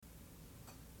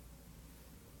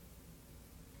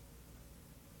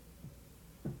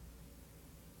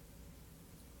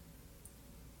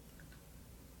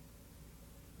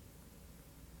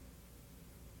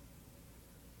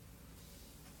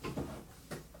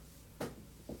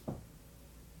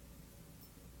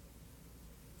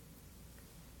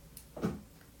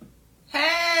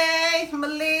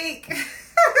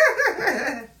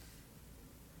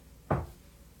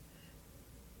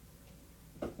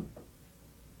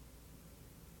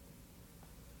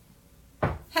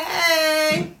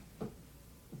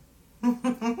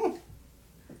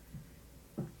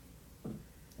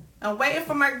I'm waiting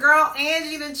for my girl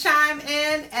Angie to chime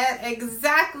in at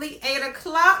exactly 8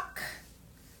 o'clock.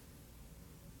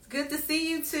 It's good to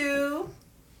see you too.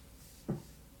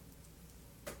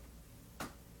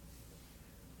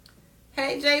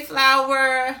 Hey, Jay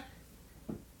Flower.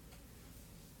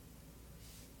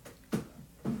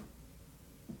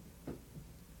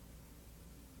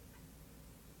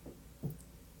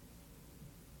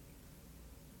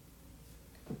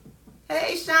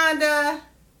 Hey, Shonda.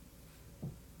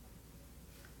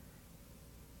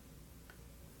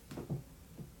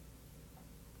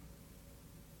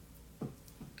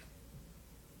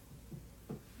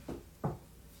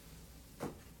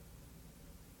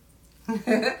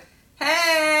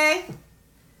 Hey.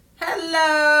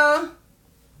 Hello.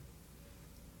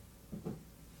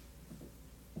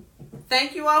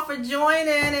 Thank you all for joining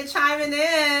and chiming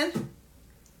in.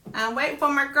 I'm waiting for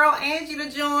my girl Angie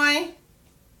to join.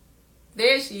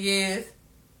 There she is.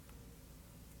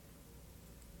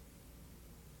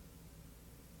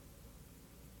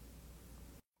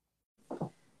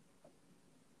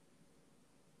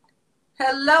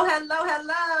 Hello, hello,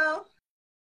 hello.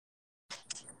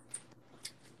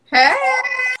 Hey.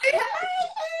 Hey, Angie.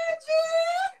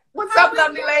 What's up,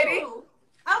 lovely lady?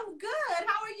 I'm good.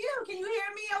 How are you? Can you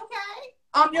hear me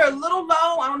okay? You're a little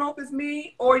low. I don't know if it's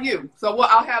me or you. So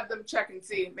I'll have them check and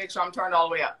see. Make sure I'm turned all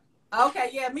the way up. Okay,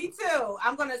 yeah, me too.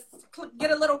 I'm going to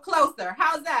get a little closer.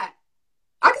 How's that?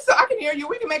 I can hear you.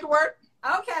 We can make it work.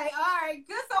 Okay, all right.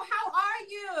 Good. So how are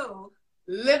you?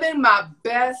 Living my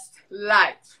best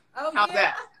life. Oh, How's yeah.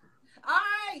 that? All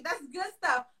right, that's good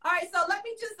stuff. All right, so let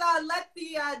me just let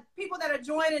the people that are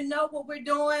joining know what we're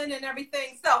doing and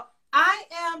everything. So I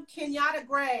am Kenyatta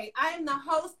Gray. I am the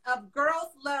host of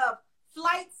Girls Love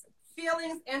Flights,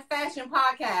 Feelings, and Fashion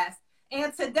podcast.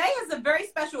 And today is a very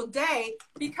special day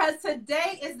because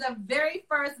today is the very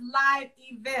first live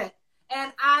event.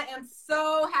 And I am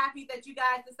so happy that you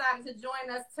guys decided to join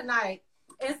us tonight.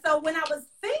 And so when I was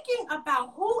thinking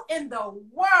about who in the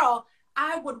world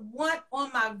I would want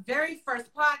on my very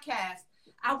first podcast,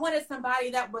 I wanted somebody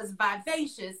that was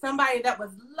vivacious, somebody that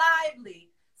was lively,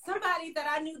 somebody that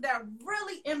I knew that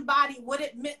really embodied what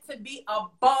it meant to be a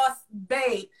boss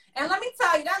babe. And let me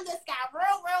tell you, that list got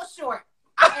real short.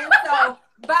 And so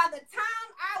by the time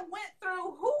I went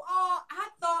through who all I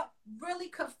thought really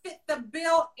could fit the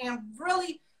bill and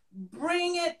really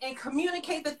bring it and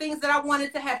communicate the things that I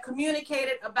wanted to have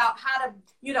communicated about how to,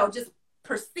 just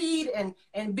proceed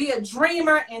and be a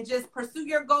dreamer and just pursue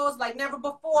your goals like never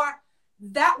before,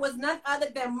 that was none other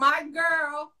than my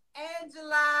girl,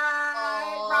 Angela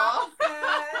Robinson.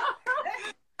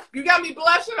 You got me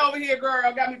blushing over here,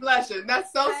 girl. Got me blushing.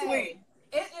 That's so sweet.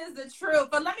 It is the truth.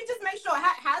 But let me just make sure.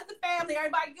 How's the family?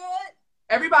 Everybody good?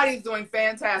 Everybody's doing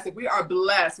fantastic. We are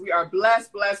blessed. We are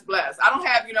blessed. I don't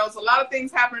have, it's a lot of things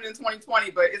happening in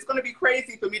 2020, but it's going to be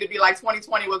crazy for me to be like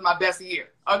 2020 was my best year.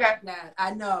 Okay? Yeah,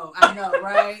 I know,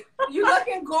 right? You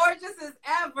looking gorgeous as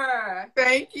ever.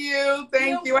 Thank you. I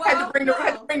had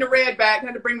to bring the red back.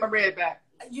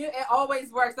 It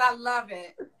always works. I love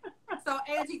it. So,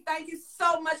 Angie, thank you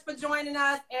so much for joining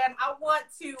us. And I want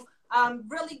to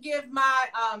really give my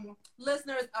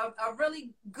listeners a really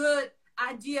good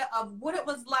idea of what it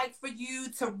was like for you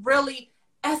to really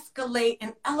escalate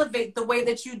and elevate the way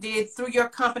that you did through your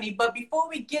company. But before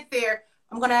we get there,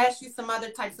 I'm going to ask you some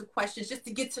other types of questions just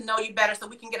to get to know you better so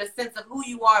we can get a sense of who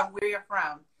you are and where you're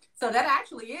from. So that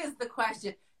actually is the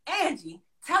question. Angie,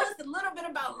 tell us a little bit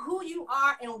about who you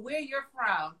are and where you're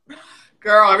from.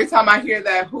 Girl, every time I hear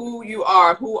that, who you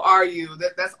are, who are you?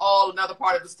 That's all another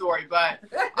part of the story. But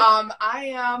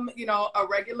I am, a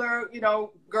regular,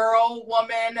 girl,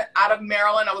 woman out of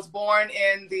Maryland. I was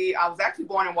actually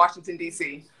born in Washington,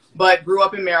 D.C., but grew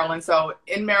up in Maryland. So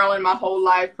in Maryland my whole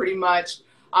life, pretty much.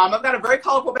 I've got a very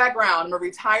colorful background. I'm a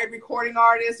retired recording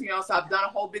artist, so I've done a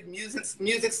whole big music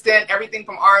stint, everything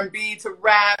from R&B to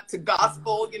rap to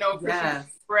gospel, Christian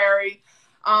contemporary.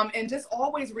 And just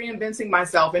always reinventing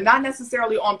myself, and not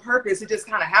necessarily on purpose. It just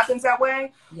kind of happens that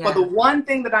way. Yeah. But the one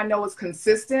thing that I know is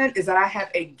consistent is that I have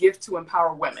a gift to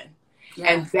empower women.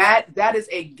 Yes. And that is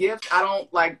a gift. I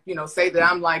don't say that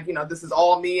I'm this is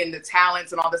all me and the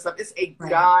talents and all this stuff. It's a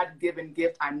God-given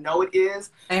gift. I know it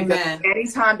is. Amen.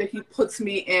 Anytime that he puts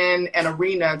me in an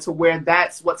arena to where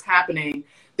that's what's happening,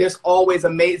 there's always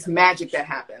amazing magic that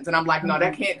happens. And I'm like, no,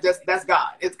 that's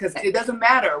God. It's because it doesn't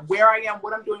matter where I am,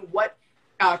 what I'm doing, what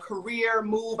career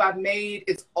move I've made.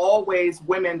 It's always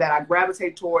women that I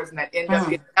gravitate towards and that end up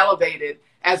getting elevated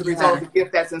as a result of the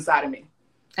gift that's inside of me.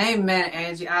 Amen,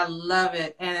 Angie. I love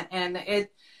it. And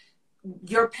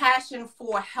your passion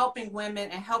for helping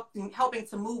women and helping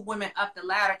to move women up the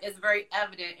ladder is very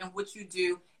evident in what you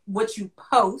do what you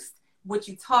post, what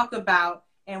you talk about,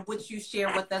 and what you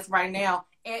share with us right now.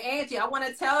 And Angie, I want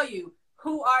to tell you,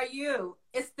 Who Are You?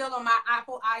 It's still on my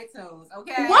Apple iTunes,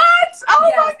 okay? What? Oh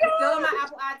yes, my God. It's still on my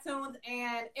Apple iTunes,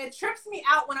 and it trips me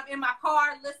out when I'm in my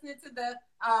car listening to the,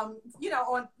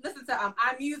 listen to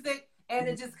iMusic, and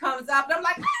it just comes up, and I'm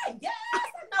like, hey, yes,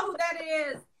 I know who that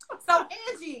is. So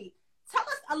Angie, tell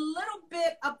us a little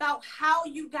bit about how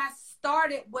you got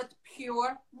started with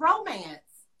Pure Romance.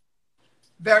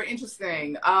 Very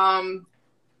interesting.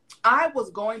 I was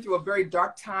going through a very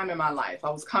dark time in my life. I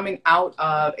was coming out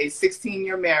of a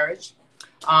 16-year marriage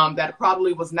that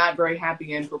probably was not very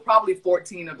happy in for probably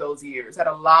 14 of those years. Had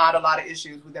a lot of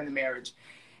issues within the marriage.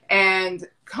 And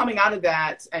coming out of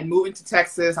that and moving to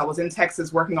Texas, I was in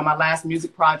Texas working on my last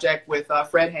music project with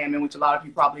Fred Hammond, which a lot of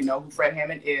you probably know who Fred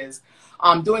Hammond is.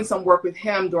 Doing some work with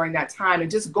him during that time and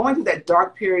just going through that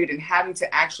dark period and having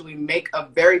to actually make a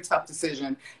very tough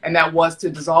decision, and that was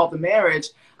to dissolve the marriage.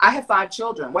 I have 5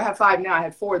 children. Well, I have 5 now. I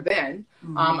had 4 then.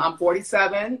 Mm-hmm. I'm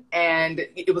 47, and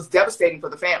it was devastating for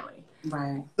the family.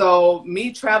 Right. So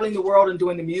me traveling the world and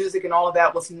doing the music and all of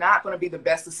that was not going to be the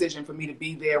best decision for me to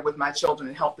be there with my children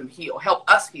and help them heal, help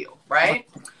us heal, right?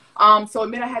 So it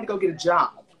meant I had to go get a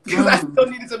job because I still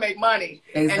needed to make money.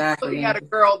 Exactly. And looking at a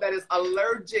girl that is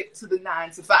allergic to the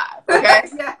 9 to 5, okay?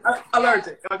 Yeah.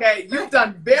 Allergic, okay? You've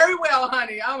done very well,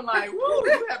 honey. I'm like, woo,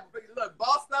 you have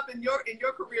bossed up in your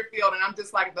career field. And I'm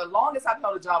just like, the longest I've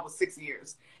held a job was 6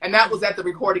 years. And that was at the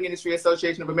Recording Industry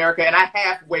Association of America. And I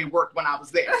halfway worked when I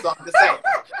was there. So I'm just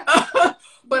saying.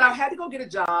 But I had to go get a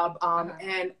job.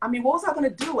 And I mean, what was I going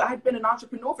to do? I had been an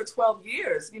entrepreneur for 12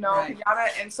 years, right.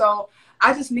 Kenyatta. And so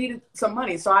I just needed some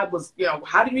money. So I was,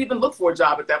 how do you even look for a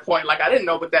job at that point? Like, I didn't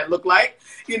know what that looked like,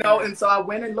 And so I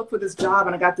went and looked for this job,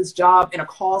 and I got this job in a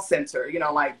call center,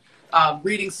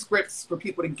 reading scripts for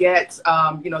people to get,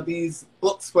 these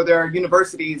books for their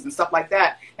universities and stuff like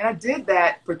that. And I did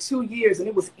that for 2 years, and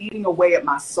it was eating away at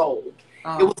my soul.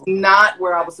 Oh. It was not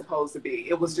where I was supposed to be.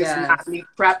 It was just not me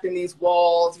trapped in these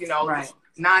walls, right.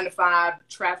 9 to 5,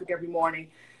 traffic every morning.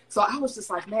 So I was just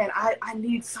like, man, I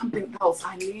need something else.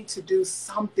 I need to do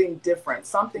something different,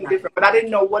 different. But I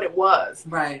didn't know what it was.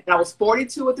 Right. And I was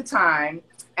 42 at the time.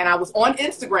 And I was on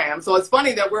Instagram. So it's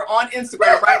funny that we're on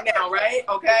Instagram right now, right?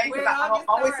 Okay? Because I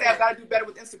always say I've got to do better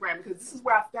with Instagram, because this is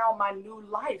where I found my new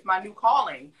life, my new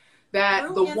calling. That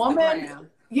Through the Instagram.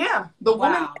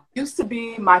 woman used to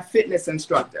be my fitness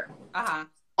instructor. Uh-huh.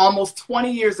 Almost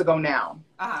 20 years ago now.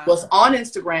 Uh-huh. Was on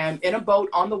Instagram in a boat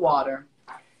on the water.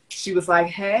 She was like,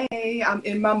 hey, I'm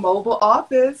in my mobile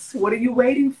office. What are you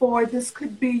waiting for? This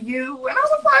could be you. And I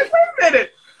was like, wait a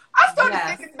minute. I started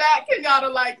thinking back,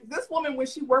 Kenyatta, like, this woman, when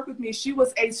she worked with me, she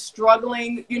was a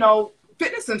struggling,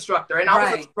 fitness instructor. And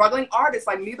I was a struggling artist.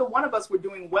 Like, neither one of us were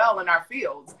doing well in our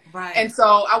fields. Right. And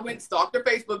so I went and stalked her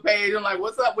Facebook page. I'm like,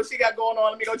 what's up? What she got going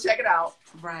on? Let me go check it out.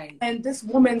 Right. And this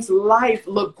woman's life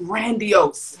looked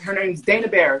grandiose. Her name's Dana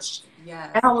Barish. Yeah.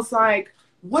 And I was like,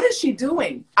 what is she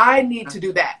doing? I need to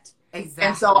do that. Exactly.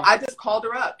 And so I just called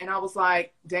her up, and I was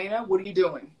like, Dana, what are you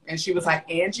doing? And she was like,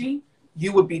 Angie,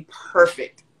 you would be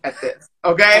perfect at this.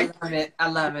 Okay? I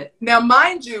love it. Now,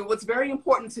 mind you, what's very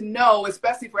important to know,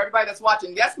 especially for everybody that's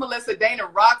watching, yes, Melissa, Dana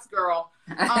rocks, girl.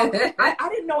 I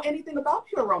didn't know anything about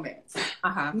Pure Romance.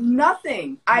 Uh-huh.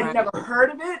 Nothing. I'd never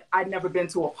heard of it. I'd never been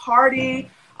to a party.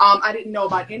 I didn't know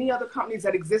about any other companies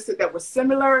that existed that were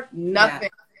similar. Nothing.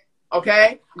 Yeah.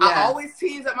 Okay? Yeah. I always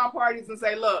tease at my parties and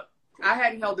say, look, I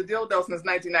hadn't held a dildo since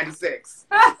 1996.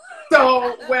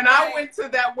 So when I went to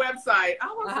that website, I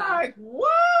was like, what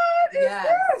is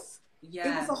this?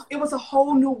 Yeah. It was a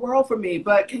whole new world for me.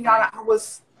 But Kenyatta, I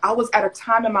was at a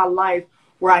time in my life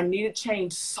where I needed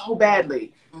change so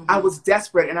badly. Mm-hmm. I was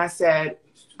desperate, and I said,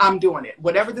 I'm doing it.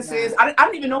 Whatever this is, I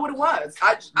didn't even know what it was.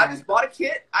 I just bought a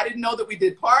kit. I didn't know that we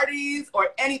did parties or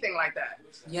anything like that.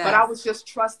 Yes. But I was just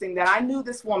trusting that I knew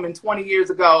this woman 20 years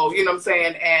ago, you know what I'm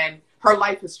saying, and her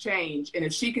life has changed. And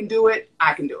if she can do it,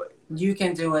 I can do it. You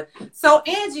can do it. So,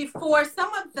 Angie, for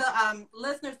some of the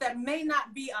listeners that may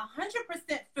not be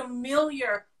 100%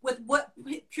 familiar with what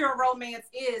Pure Romance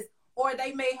is, or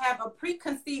they may have a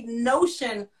preconceived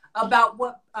notion about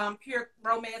what Pure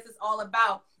Romance is all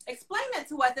about, explain that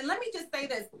to us. And let me just say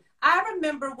this. I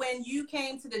remember when you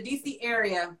came to the DC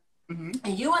area, mm-hmm.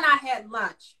 and you and I had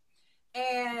lunch,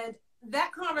 and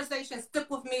that conversation stuck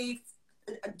with me.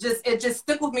 It just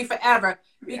stuck with me forever,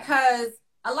 because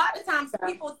a lot of times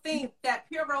people think that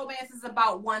Pure Romance is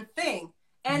about one thing,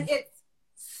 and mm-hmm. it's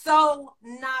so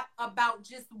not about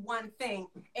just one thing.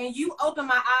 And you open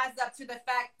my eyes up to the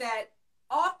fact that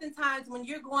oftentimes when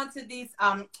you're going to these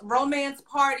romance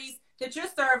parties, that you're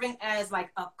serving as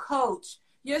like a coach,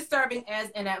 You're serving as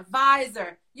an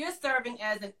advisor. You're serving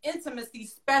as an intimacy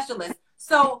specialist.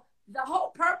 So the whole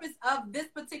purpose of this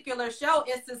particular show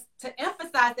is to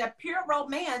emphasize that pure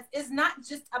romance is not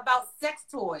just about sex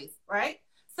toys, right?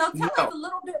 So tell us a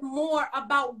little bit more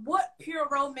about what pure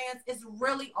romance is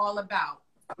really all about.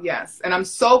 Yes, and I'm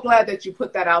so glad that you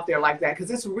put that out there like that,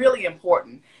 because it's really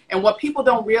important. And what people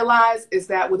don't realize is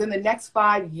that within the next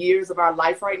 5 years of our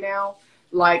life right now,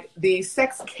 like the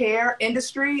sex care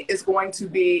industry is going to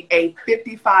be a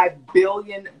 $55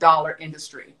 billion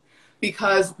industry,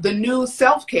 because the new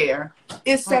self-care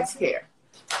is sex care.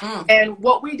 And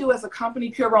what we do as a company,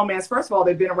 Pure Romance, first of all,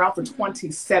 they've been around for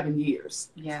 27 years.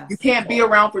 Yes. You can't be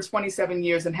around for 27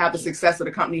 years and have the success that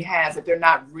the company has if they're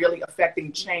not really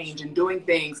affecting change and doing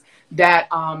things that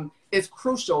is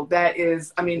crucial. That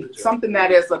is, I mean, something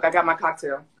that is, look, I got my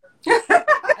cocktail. Cheers.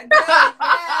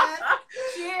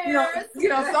 You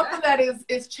know, something that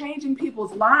is changing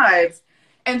people's lives.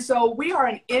 And so we are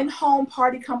an in-home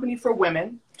party company for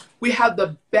women. We have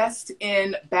the best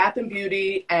in bath and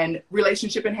beauty and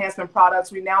relationship enhancement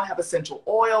products. We now have essential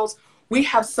oils. We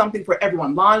have something for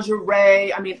everyone,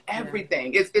 lingerie. I mean,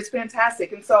 everything. It's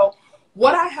fantastic. And so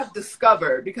what I have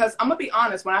discovered, because I'm going to be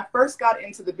honest, when I first got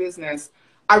into the business,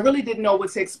 I really didn't know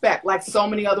what to expect, like so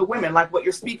many other women, like what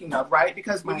you're speaking of, right?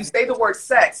 Because when you say the word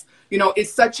sex, you know,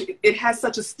 it has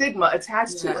such a stigma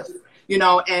attached to it. You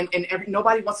know, and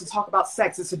nobody wants to talk about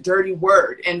sex. It's a dirty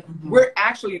word. And we're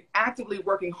actually actively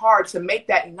working hard to make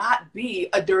that not be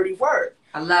a dirty word.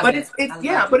 I love it.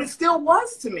 But it still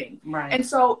was to me. Right. And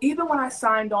so even when I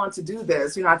signed on to do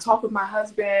this, you know, I talked with my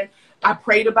husband. I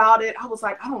prayed about it. I was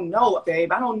like, I don't know,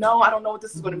 babe. I don't know what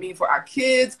this is going to mean for our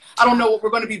kids. I don't know what we're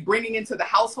going to be bringing into the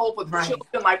household for the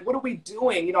children. Like, what are we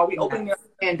doing? You know, are we opening up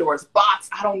Pandora's box?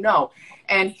 I don't know.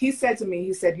 And he said to me,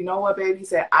 he said, you know what, babe? He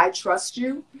said, I trust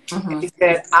you. And he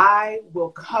said, I will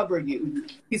cover you.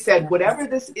 He said, whatever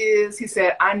this is, he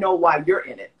said, I know why you're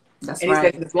in it. And he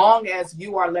said, as long as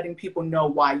you are letting people know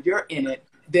why you're in it,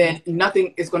 then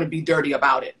nothing is going to be dirty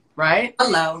about it. Right?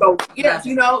 Hello. So, yes,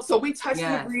 you know, so we touched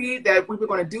and agreed that we were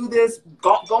going to do this,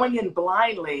 going in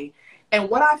blindly. And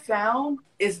what I found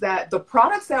is that the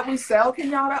products that we sell,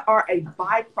 Kenyatta, are a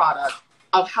byproduct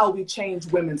of how we change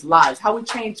women's lives, how we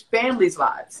change families'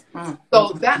 lives. So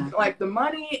that, like the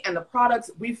money and the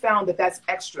products, we found that that's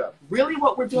extra. Really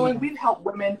what we're doing, we've helped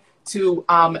women to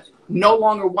no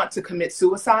longer want to commit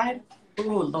suicide.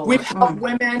 Ooh, Lord. We've helped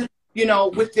women, you know,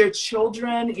 with their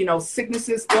children, you know,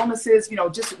 sicknesses, illnesses, you know,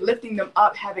 just lifting them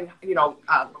up, having, you know,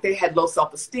 they had low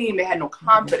self-esteem, they had no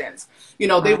confidence, you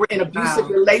know, they were in abusive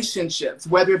relationships,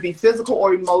 whether it be physical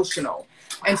or emotional.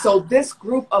 And so this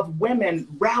group of women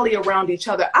rally around each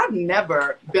other. I've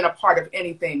never been a part of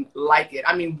anything like it.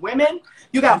 I mean, women,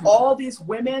 you got all these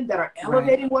women that are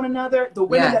elevating one another, the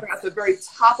women that are at the very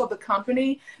top of the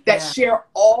company that share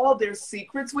all their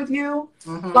secrets with you.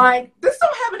 Like, this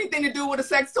don't have anything to do with a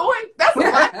sex toy. That's a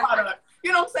byproduct.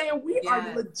 You know what I'm saying? We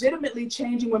are legitimately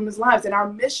changing women's lives. And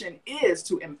our mission is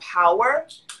to empower,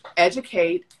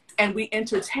 educate, and we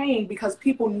entertain, because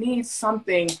people need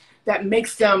something that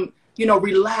makes them, you know,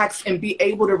 relax and be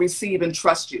able to receive and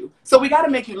trust you. So we got to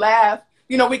make you laugh.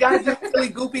 You know, we got to do really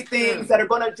goofy things that are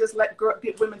going to just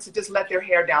get women to just let their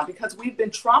hair down, because we've been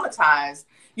traumatized,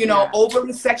 you know,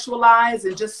 overly sexualized,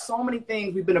 and just so many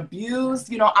things. We've been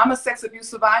abused. You know, I'm a sex abuse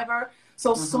survivor.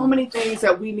 So many things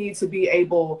that we need to be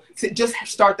able to just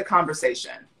start the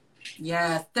conversation.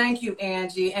 Yes. Thank you,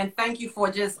 Angie. And thank you for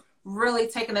just really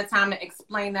taking the time to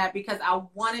explain that, because I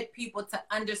wanted people to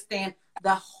understand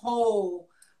the whole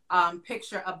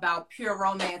picture about pure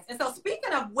romance. And so,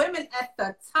 speaking of women at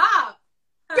the top,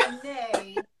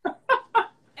 honey,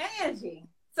 Angie,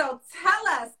 so tell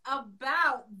us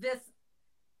about this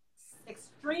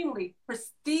extremely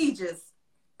prestigious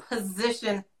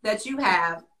position that you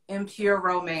have in pure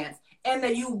romance, and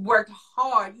that you worked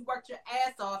hard, you worked your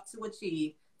ass off to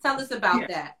achieve. Tell us about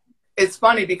that. It's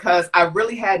funny because I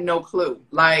really had no clue.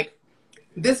 Like,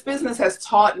 this business has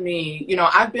taught me, you know,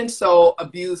 I've been so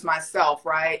abused myself,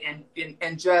 right?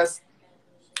 And just,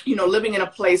 you know, living in a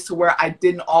place to where I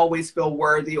didn't always feel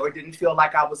worthy or didn't feel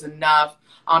like I was enough.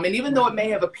 And even though it may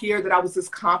have appeared that I was this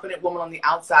confident woman on the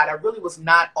outside, I really was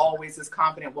not always this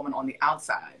confident woman on the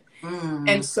outside.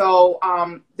 And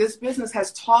so this business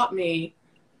has taught me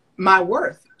my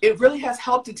worth. It really has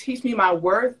helped to teach me my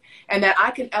worth, and that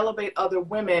I can elevate other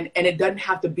women, and it doesn't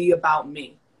have to be about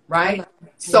me. Right?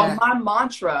 So my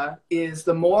mantra is,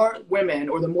 the more women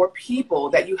or the more people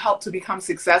that you help to become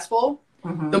successful,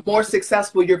 the more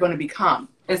successful you're going to become.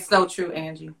 It's so true,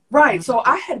 Angie. Right. So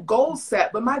I had goals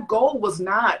set, but my goal was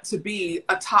not to be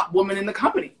a top woman in the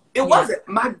company. It wasn't.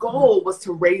 My goal was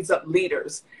to raise up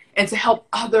leaders and to help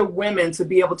other women to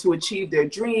be able to achieve their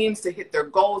dreams, to hit their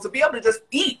goals, to be able to just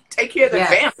eat, take care of their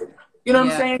family. You know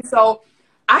what I'm saying? So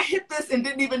I hit this and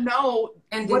didn't even know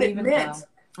what it meant.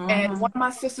 And one of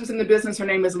my sisters in the business, her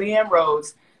name is Leanne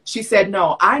Rhodes, she said,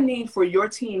 no, I need for your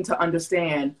team to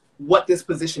understand what this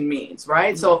position means,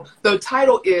 right? So the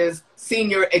title is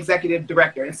Senior Executive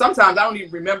Director. And sometimes I don't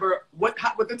even remember what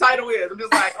the title is. I'm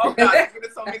just like, oh God, I get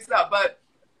it so mixed up. But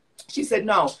she said,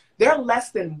 no, there are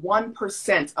less than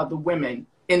 1% of the women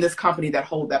in this company that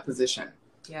hold that position.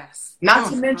 Yes. Not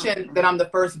to mention that I'm the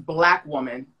first Black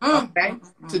woman, okay,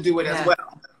 to do it as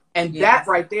well. And that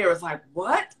right there is like,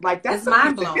 what? Like, that's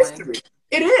mind-blowing history.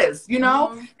 It is, you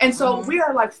know? And so we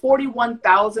are like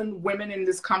 41,000 women in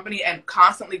this company and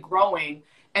constantly growing.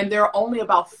 And there are only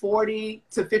about 40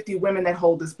 to 50 women that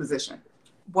hold this position.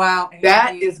 Wow.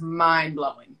 That is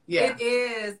mind-blowing. Yeah. It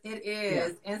is. It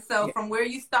is. Yeah. And so from where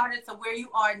you started to where you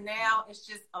are now, it's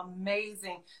just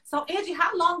amazing. So Angie,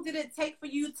 how long did it take for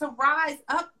you to rise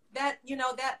up that, you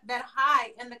know, that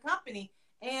high in the company?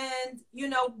 And, you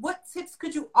know, what tips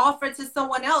could you offer to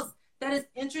someone else that is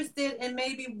interested in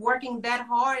maybe working that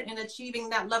hard and achieving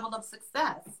that level of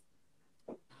success?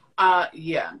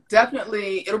 Yeah,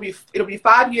 definitely. It'll be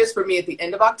 5 years for me at the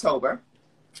end of October.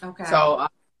 Okay.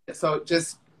 So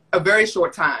just a very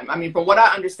short time. I mean, from what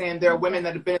I understand, there are women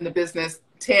that have been in the business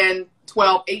 10,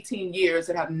 12, 18 years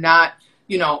that have not,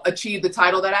 you know, achieved the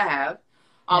title that I have.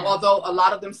 Although a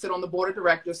lot of them sit on the board of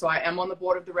directors. So I am on the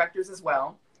board of directors as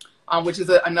well. Which is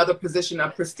another position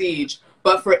of prestige.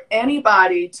 But for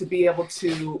anybody to be able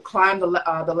to climb the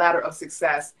ladder of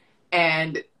success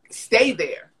and stay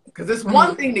there, because it's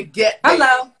one thing to get there.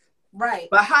 Hello. Right.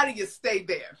 But how do you stay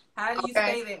there? How do you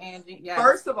stay there, Angie? Yes.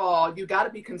 First of all, you got to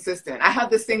be consistent. I have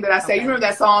this thing that I say, you remember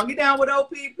that song, You Down with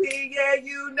OPP? Yeah,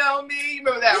 you know me. You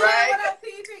remember that, right?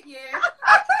 OPP, yeah.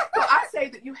 So I say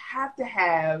that you have to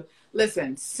have,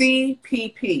 listen,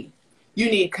 CPP. You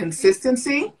need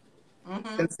consistency.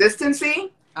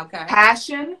 Consistency,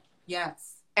 passion,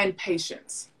 and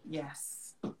patience.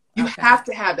 Yes. You have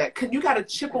to have that. You got to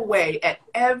chip away at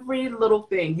every little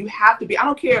thing. You have to be, I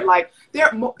don't care, like, there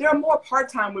are more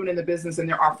part-time women in the business than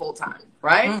there are full-time,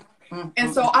 right?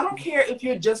 And so I don't care if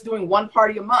you're just doing one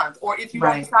party a month or if you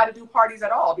don't decide to do parties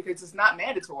at all because it's not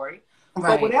mandatory.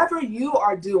 But whatever you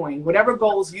are doing, whatever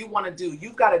goals you want to do,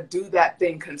 you've got to do that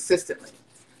thing consistently.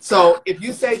 So if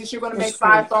you say that you're going to make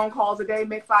 5 phone calls a day,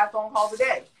 make 5 phone calls a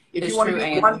day. If you want to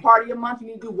do one party a month, you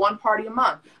need to do one party a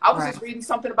month. I was just reading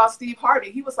something about Steve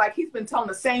Harvey. He was like, he's been telling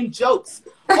the same jokes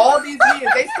all these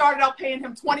years. They started out paying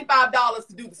him $25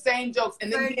 to do the same jokes,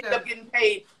 and then he ended up getting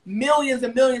paid millions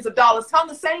and millions of dollars telling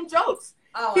the same jokes.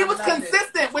 He was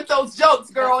consistent with those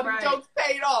jokes, girl, and the jokes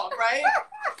paid off, right?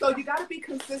 So you got to be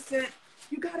consistent.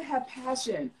 You got to have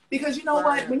passion because you know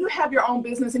what, when you have your own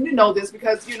business, and you know this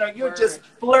because, you know, you're just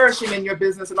flourishing in your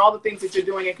business and all the things that you're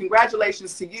doing, and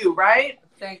congratulations to you, right?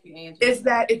 Thank you, Angie. Is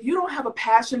that if you don't have a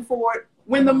passion for it,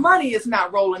 when the money is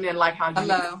not rolling in like how you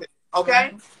need it,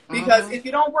 okay? Because if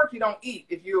you don't work, you don't eat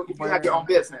if you have your own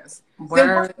business.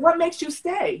 Then what makes you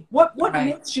stay? What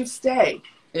makes you stay?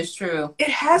 It's true. It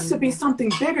has to be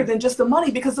something bigger than just the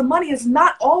money because the money is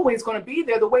not always going to be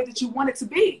there the way that you want it to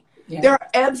be. Yeah. There are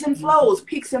ebbs and flows,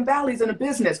 peaks and valleys in a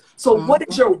business. So what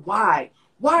is your why?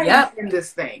 Why are you in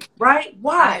this thing, right?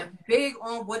 Why? I am big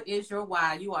on what is your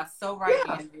why. You are so right,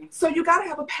 Angie. So you got to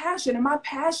have a passion. And my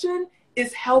passion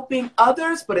is helping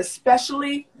others, but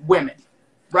especially women,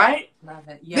 right? Love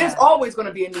it. There's always going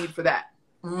to be a need for that.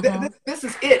 This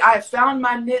is it. I have found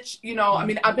my niche. You know, I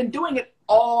mean, I've been doing it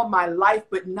all my life,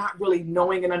 but not really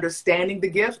knowing and understanding the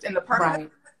gift and the purpose.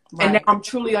 And now I'm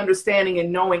truly understanding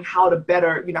and knowing how to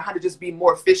better, you know, how to just be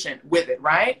more efficient with it,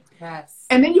 right? Yes.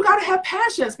 And then you got to have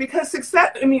patience because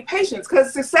patience,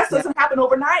 because success doesn't happen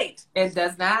overnight. It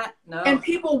does not, no. And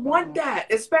people want that,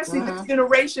 especially this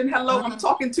generation. Hello, I'm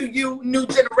talking to you, new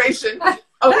generation,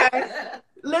 okay?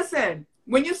 Listen,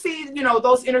 when you see, you know,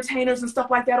 those entertainers and stuff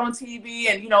like that on TV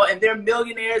and, you know, and they're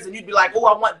millionaires and you'd be like, oh,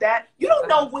 I want that. You don't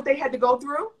know what they had to go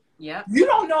through. Yeah. You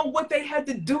don't know what they had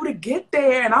to do to get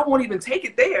there, and I won't even take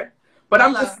it there. But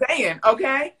I'm just saying,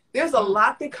 okay? There's a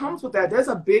lot that comes with that. There's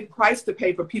a big price to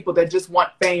pay for people that just want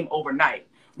fame overnight,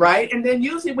 right? And then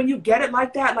usually when you get it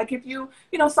like that, like if you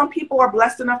know, some people are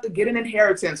blessed enough to get an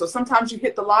inheritance, or sometimes you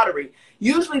hit the lottery.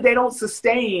 Usually they don't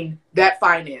sustain that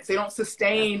finance. They don't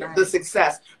sustain the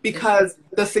success because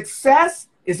the success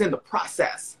is in the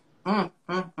process.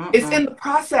 It's in the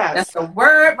process. That's the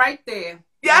word right there.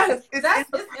 Yes, it's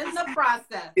in the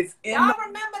process. It's in Y'all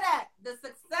remember that. The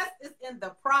success is in the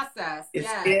process. It's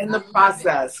yes, in the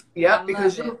process. Yep,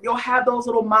 because you'll have those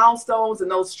little milestones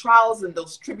and those trials and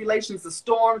those tribulations, the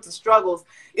storms, the struggles.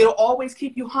 It'll always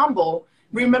keep you humble,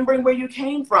 remembering where you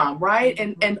came from, right?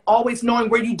 And always knowing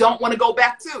where you don't want to go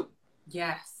back to.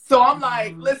 Yes. So I'm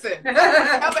like, listen, I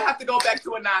don't ever have to go back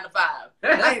to a 9-to-5.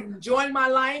 I am enjoying my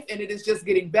life, and it is just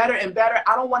getting better and better.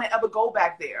 I don't want to ever go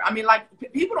back there. I mean, like,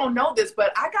 people don't know this,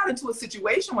 but I got into a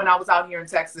situation when I was out here in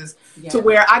Texas to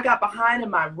where I got behind in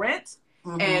my rent.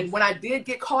 And when I did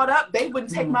get caught up, they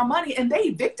wouldn't take my money, and they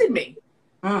evicted me.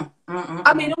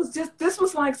 I mean, it was just, this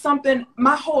was like something,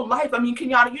 my whole life. I mean,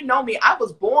 Kenyatta, you know me. I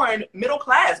was born middle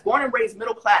class, born and raised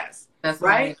middle class. That's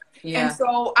right. Yeah. And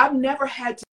so I've never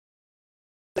had to,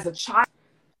 as a child,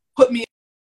 put me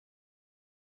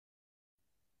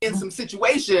in some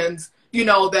situations, you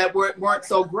know, that weren't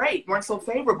so great, weren't so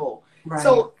favorable. Right.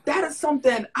 So that is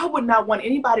something I would not want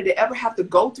anybody to ever have to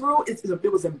go through.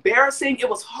 It was embarrassing. It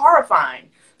was horrifying.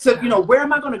 So, you know, where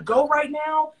am I going to go right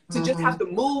now? To just have to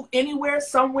move anywhere,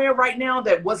 somewhere right now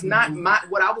that was not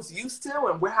what I was used to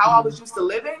and how I was used to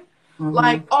living.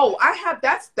 Like, oh,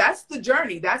 that's the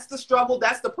journey. That's the struggle.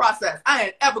 That's the process. I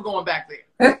ain't ever going back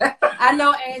there. I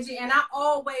know, Angie, and I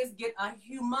always get a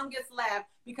humongous laugh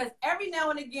because every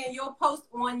now and again you'll post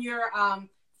on your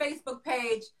Facebook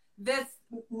page this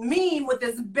meme with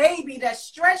this baby that's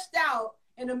stretched out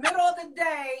in the middle of the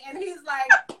day, and he's like,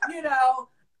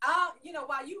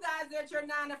 while you guys are at your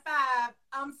 9-to-5,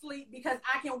 I'm asleep because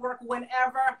I can work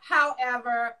whenever,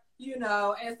 however,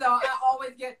 and so I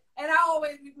always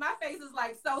my face is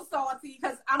like so salty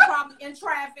because I'm probably in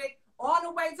traffic on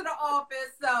the way to the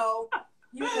office. So,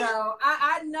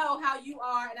 I know how you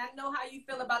are and I know how you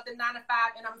feel about the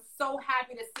 9-to-5. And I'm so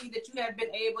happy to see that you have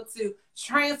been able to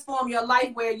transform your life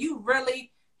where you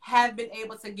really have been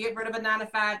able to get rid of a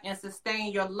 9-to-5 and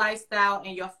sustain your lifestyle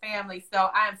and your family. So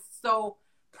I am so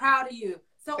proud of you.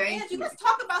 So Angie, let's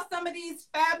talk about some of these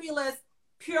fabulous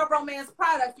Pure Romance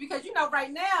products because,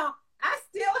 right now I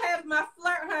still have my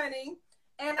Flirt Honey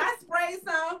and I spray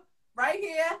some right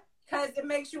here because it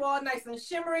makes you all nice and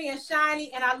shimmery and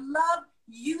shiny. And I love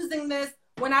using this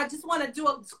when I just want to do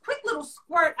a quick little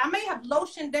squirt. I may have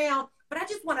lotion down, but I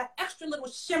just want an extra little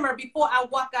shimmer before I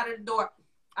walk out of the door.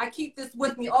 I keep this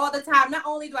with me all the time. Not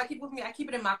only do I keep it with me, I keep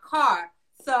it in my car.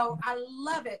 So I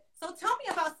love it. So tell me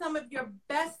about some of your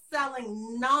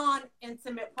best-selling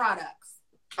non-intimate products.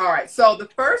 All right. So the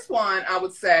first one I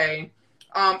would say,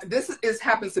 this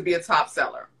happens to be a top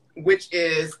seller, which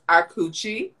is our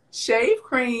Coochie Shave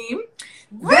Cream.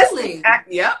 Really?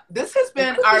 This has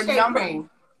been our number. Cream.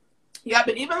 Yeah,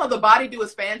 but even though the Body Dew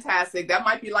is fantastic, that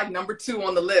might be like number 2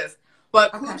 on the list.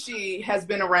 But Coochie has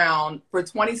been around for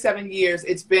 27 years.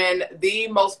 It's been the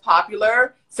most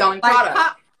popular selling product.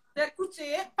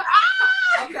 Coochie.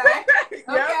 Okay.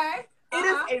 Okay.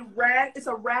 It's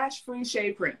a rash-free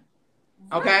shave cream.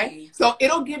 Okay. Right. So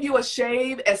it'll give you a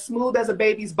shave as smooth as a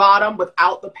baby's bottom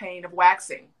without the pain of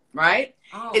waxing. Right.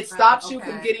 It stops you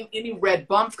from getting any red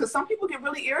bumps because some people get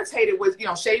really irritated with,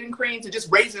 shaving creams and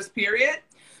just razors, period.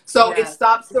 So it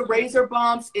stops the razor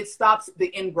bumps. It stops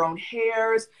the ingrown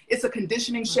hairs. It's a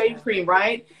conditioning shave cream,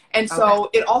 right? And so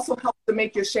it also helps to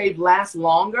make your shave last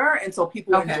longer. And so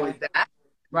people enjoy that,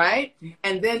 right?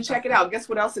 And then check it out. Guess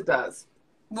what else it does?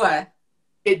 What?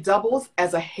 It doubles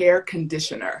as a hair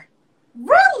conditioner.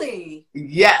 Really?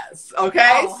 Yes.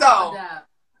 Okay.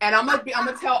 And I'm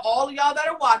gonna tell all of y'all that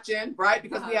are watching, right?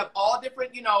 Because we have all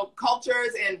different,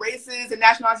 cultures and races and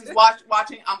nationalities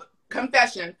watching.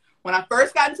 Confession. When I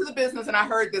first got into the business and I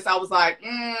heard this, I was like,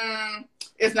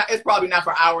 it's probably not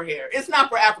for our hair. It's not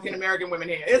for African American women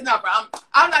hair. It's not for,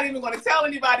 I'm not even going to tell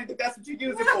anybody that that's what you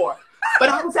use it for. But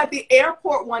I was at the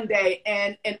airport one day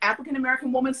and an African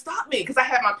American woman stopped me because I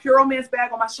had my Pure Romance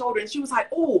bag on my shoulder. And she was like,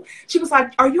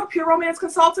 are you a Pure Romance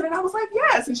consultant? And I was like,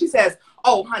 yes. And she says,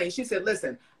 oh, honey, she said,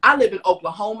 listen, I live in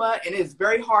Oklahoma and it's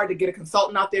very hard to get a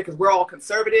consultant out there because we're all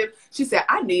conservative. She said,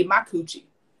 I need my coochie.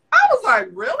 I was like,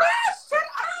 really? Shut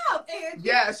up, Angie.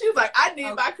 Yeah, she was like, I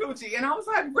need my coochie. And I was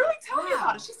like, really? Tell me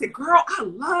about it. She said, girl, I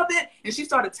love it. And she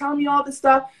started telling me all this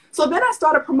stuff. So then I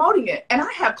started promoting it. And I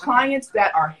have clients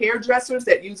that are hairdressers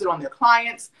that use it on their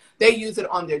clients. They use it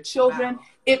on their children.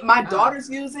 My daughters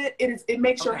use it. It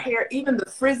makes your hair, even the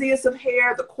frizziest of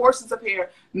hair, the coarsest of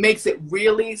hair, makes it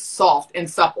really soft and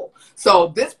supple.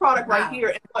 So this product right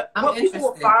here, what people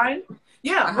will find,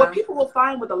 what people will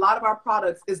find with a lot of our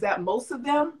products is that most of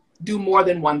them do more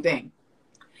than one thing.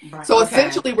 Right. So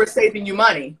essentially we're saving you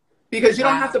money Because you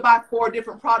don't have to buy 4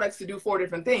 different products to do 4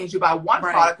 different things. You buy one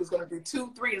product that's going to do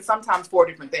 2, 3, and sometimes 4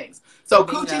 different things. So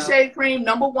Coochie Shave Cream,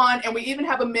 #1, and we even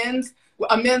have a men's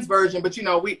version, but you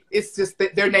know, it's just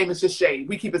their name is just Shave.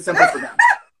 We keep it simple for them.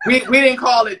 we didn't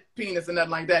call it penis or nothing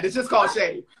like that. It's just called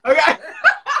Shave. Okay.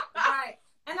 Right.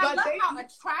 And I love how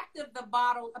attractive the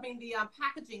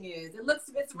packaging is.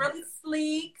 It's really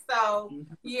sleek. So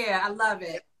yeah, I love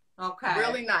it. Okay.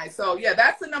 Really nice. So yeah,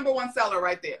 that's the #1 seller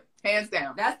right there. Hands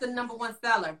down. That's the #1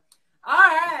 seller. All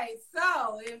right.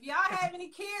 So if y'all have any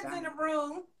kids in the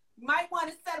room, you might want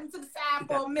to set them to the side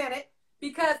for a minute,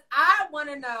 because I want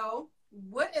to know,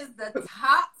 what is the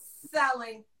top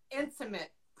selling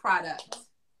intimate product?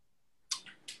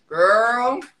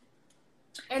 Girl.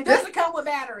 And does it come with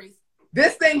batteries?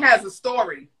 This thing has a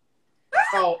story.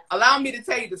 So allow me to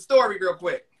tell you the story real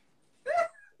quick.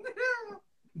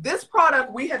 This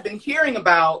product we have been hearing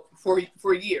about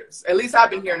for years. At least I've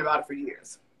been hearing about it for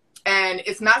years. And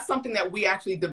it's not something that we actually